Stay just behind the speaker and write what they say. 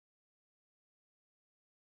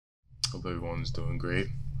Hope everyone's doing great.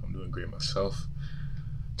 I'm doing great myself.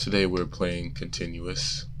 Today we're playing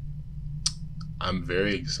Continuous. I'm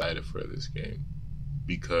very excited for this game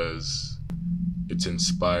because it's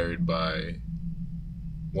inspired by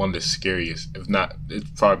one of the scariest, if not,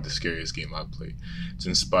 it's probably the scariest game I've played. It's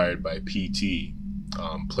inspired by PT,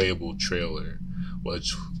 playable trailer,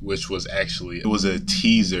 which was actually, it was a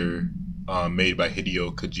teaser made by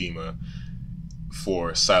Hideo Kojima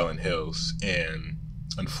for Silent Hills, and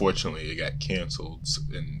unfortunately it got canceled.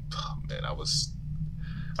 And oh, man, I was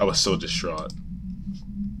so distraught.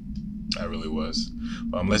 I really was.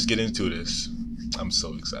 Let's get into this. I'm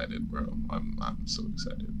so excited, bro. I'm so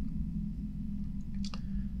excited.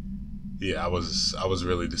 Yeah, I was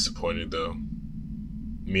really disappointed though.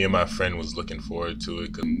 Me and my friend was looking forward to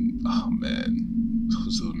it. Oh man, it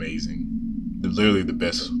was amazing. Literally the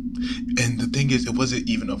best. And the thing is, it wasn't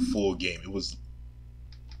even a full game. It was.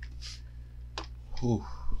 Whew,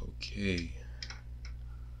 okay.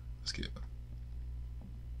 Let's get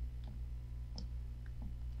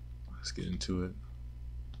into it.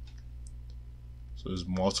 So there's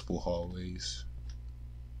multiple hallways.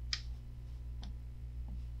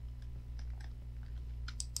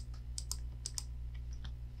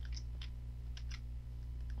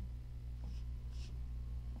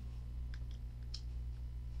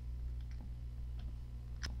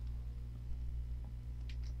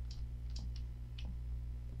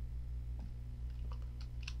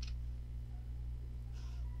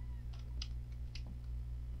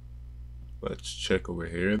 Let's check over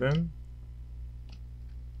here then.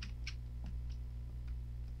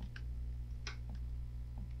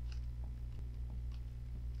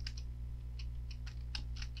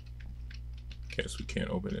 Guess we can't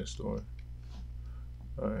open this door.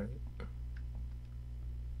 Alright.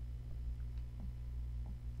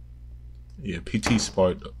 Yeah, PT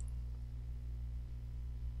sparked.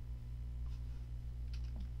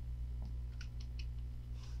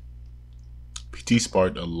 PT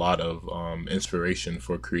sparked a lot of inspiration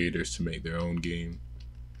for creators to make their own game,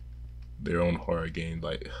 their own horror game.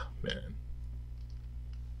 Like, man,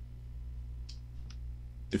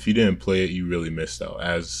 if you didn't play it, you really missed out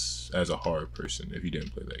as a horror person if you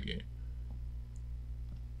didn't play that game.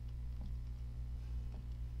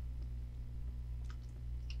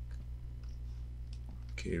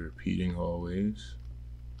 Okay, repeating hallways.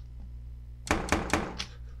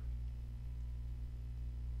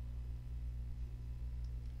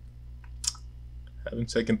 Having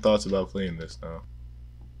second thoughts about playing this now.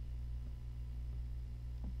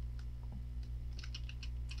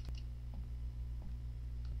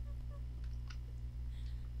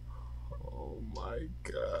 Oh my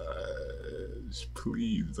gosh,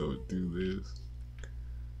 please don't do this.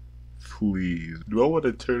 Please. Do I want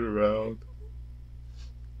to turn around?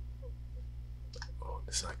 Oh,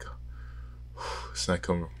 it's not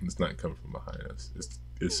coming from behind us.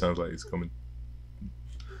 It sounds like it's coming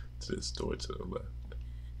to this door to the left.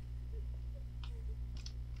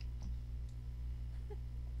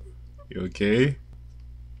 You okay?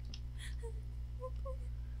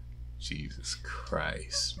 Jesus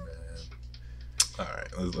Christ, man.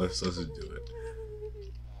 Alright, let's just do it.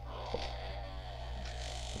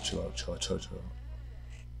 Chill out.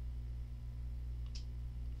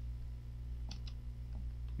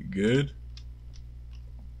 You good?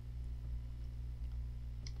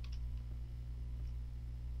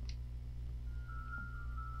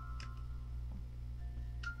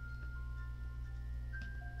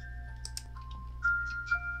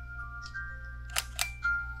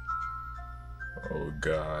 Oh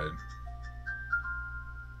God.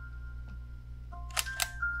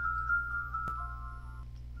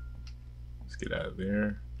 Let's get out of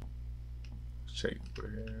there. Let's check over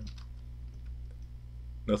here.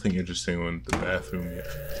 Nothing interesting in the bathroom yet.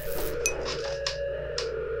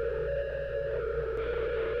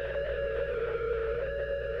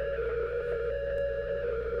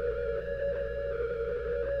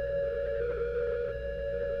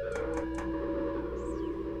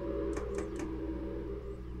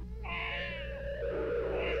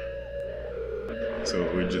 So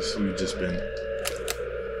we've just been.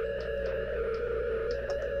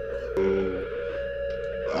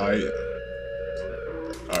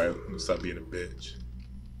 Alright, let's stop being a bitch.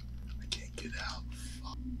 I can't get out.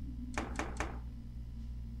 Fuck.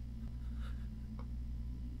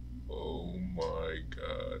 Oh my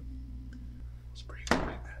God. What's breathing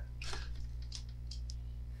like that?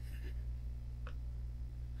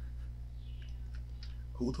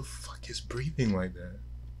 Who the fuck is breathing like that?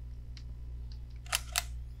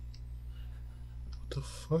 What the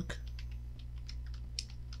fuck?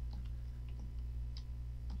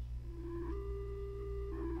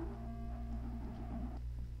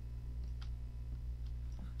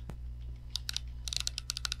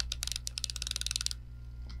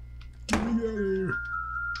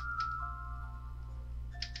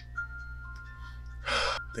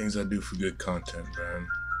 Things I do for good content, man.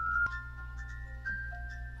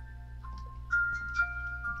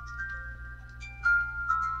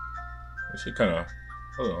 This shit kinda,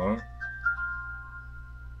 hold on.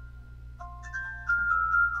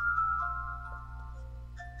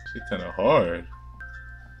 Shit kinda hard.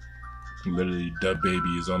 Literally, Dub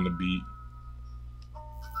Baby is on the beat.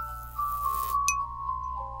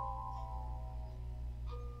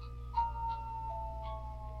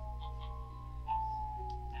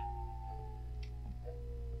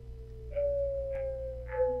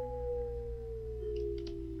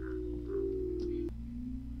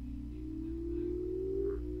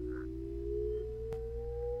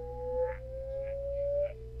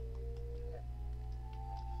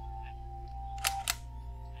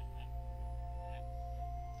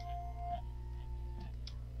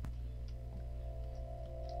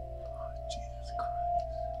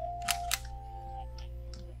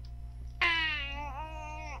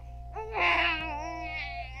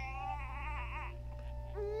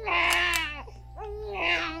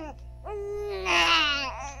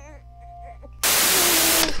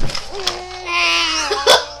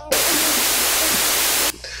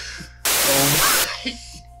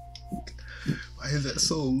 Why is that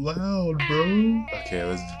so loud, bro? Okay,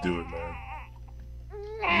 let's do it, man.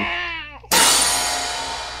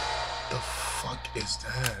 The fuck is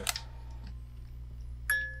that?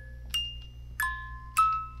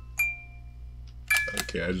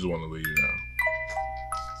 Okay, I just want to leave now.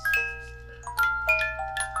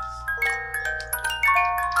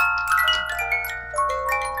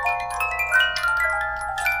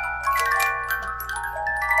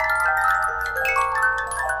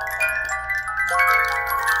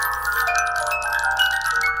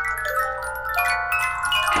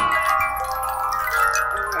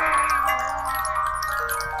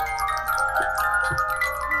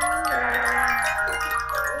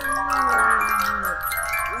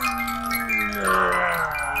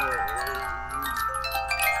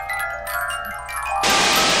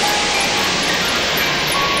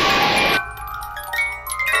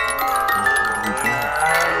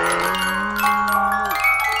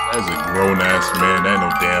 That's a grown ass man, that ain't no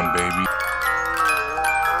damn baby.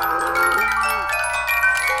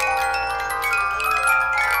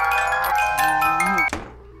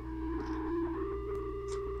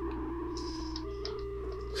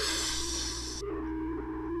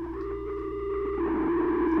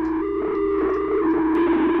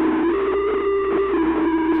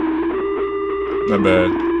 Not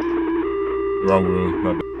bad. Wrong room,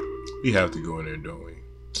 not bad. We have to go in there, don't we?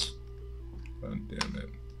 God damn it.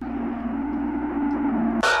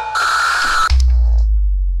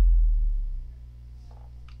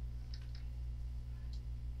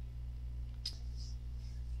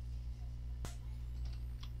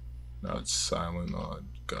 Now it's silent. Oh,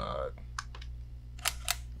 God.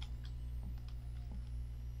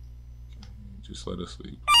 Just let us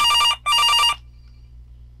sleep.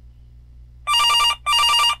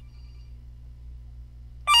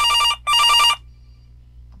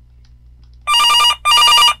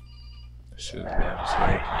 Shit,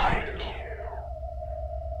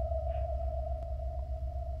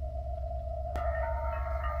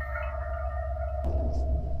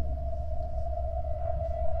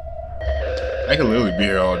 I could literally be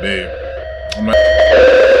here all day. I'm not.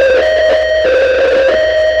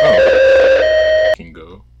 Oh, can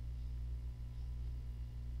go.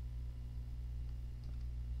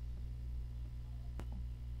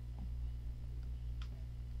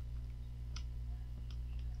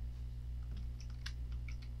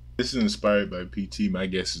 This is inspired by PT. My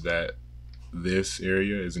guess is that this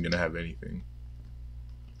area isn't gonna have anything.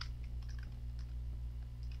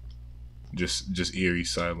 Just eerie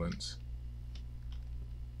silence.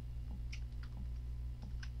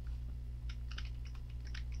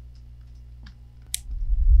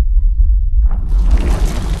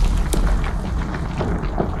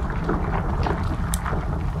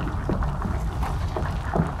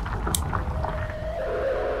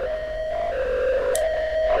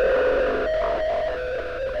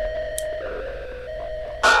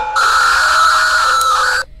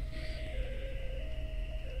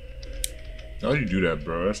 How'd you do that,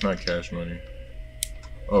 bro? That's not cash money.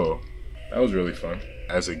 Oh, that was really fun.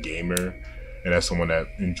 As a gamer and as someone that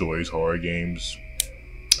enjoys horror games,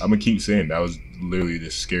 I'm gonna keep saying that was literally the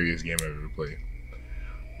scariest game I've ever played.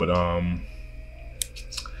 But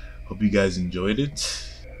hope you guys enjoyed it.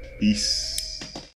 Peace.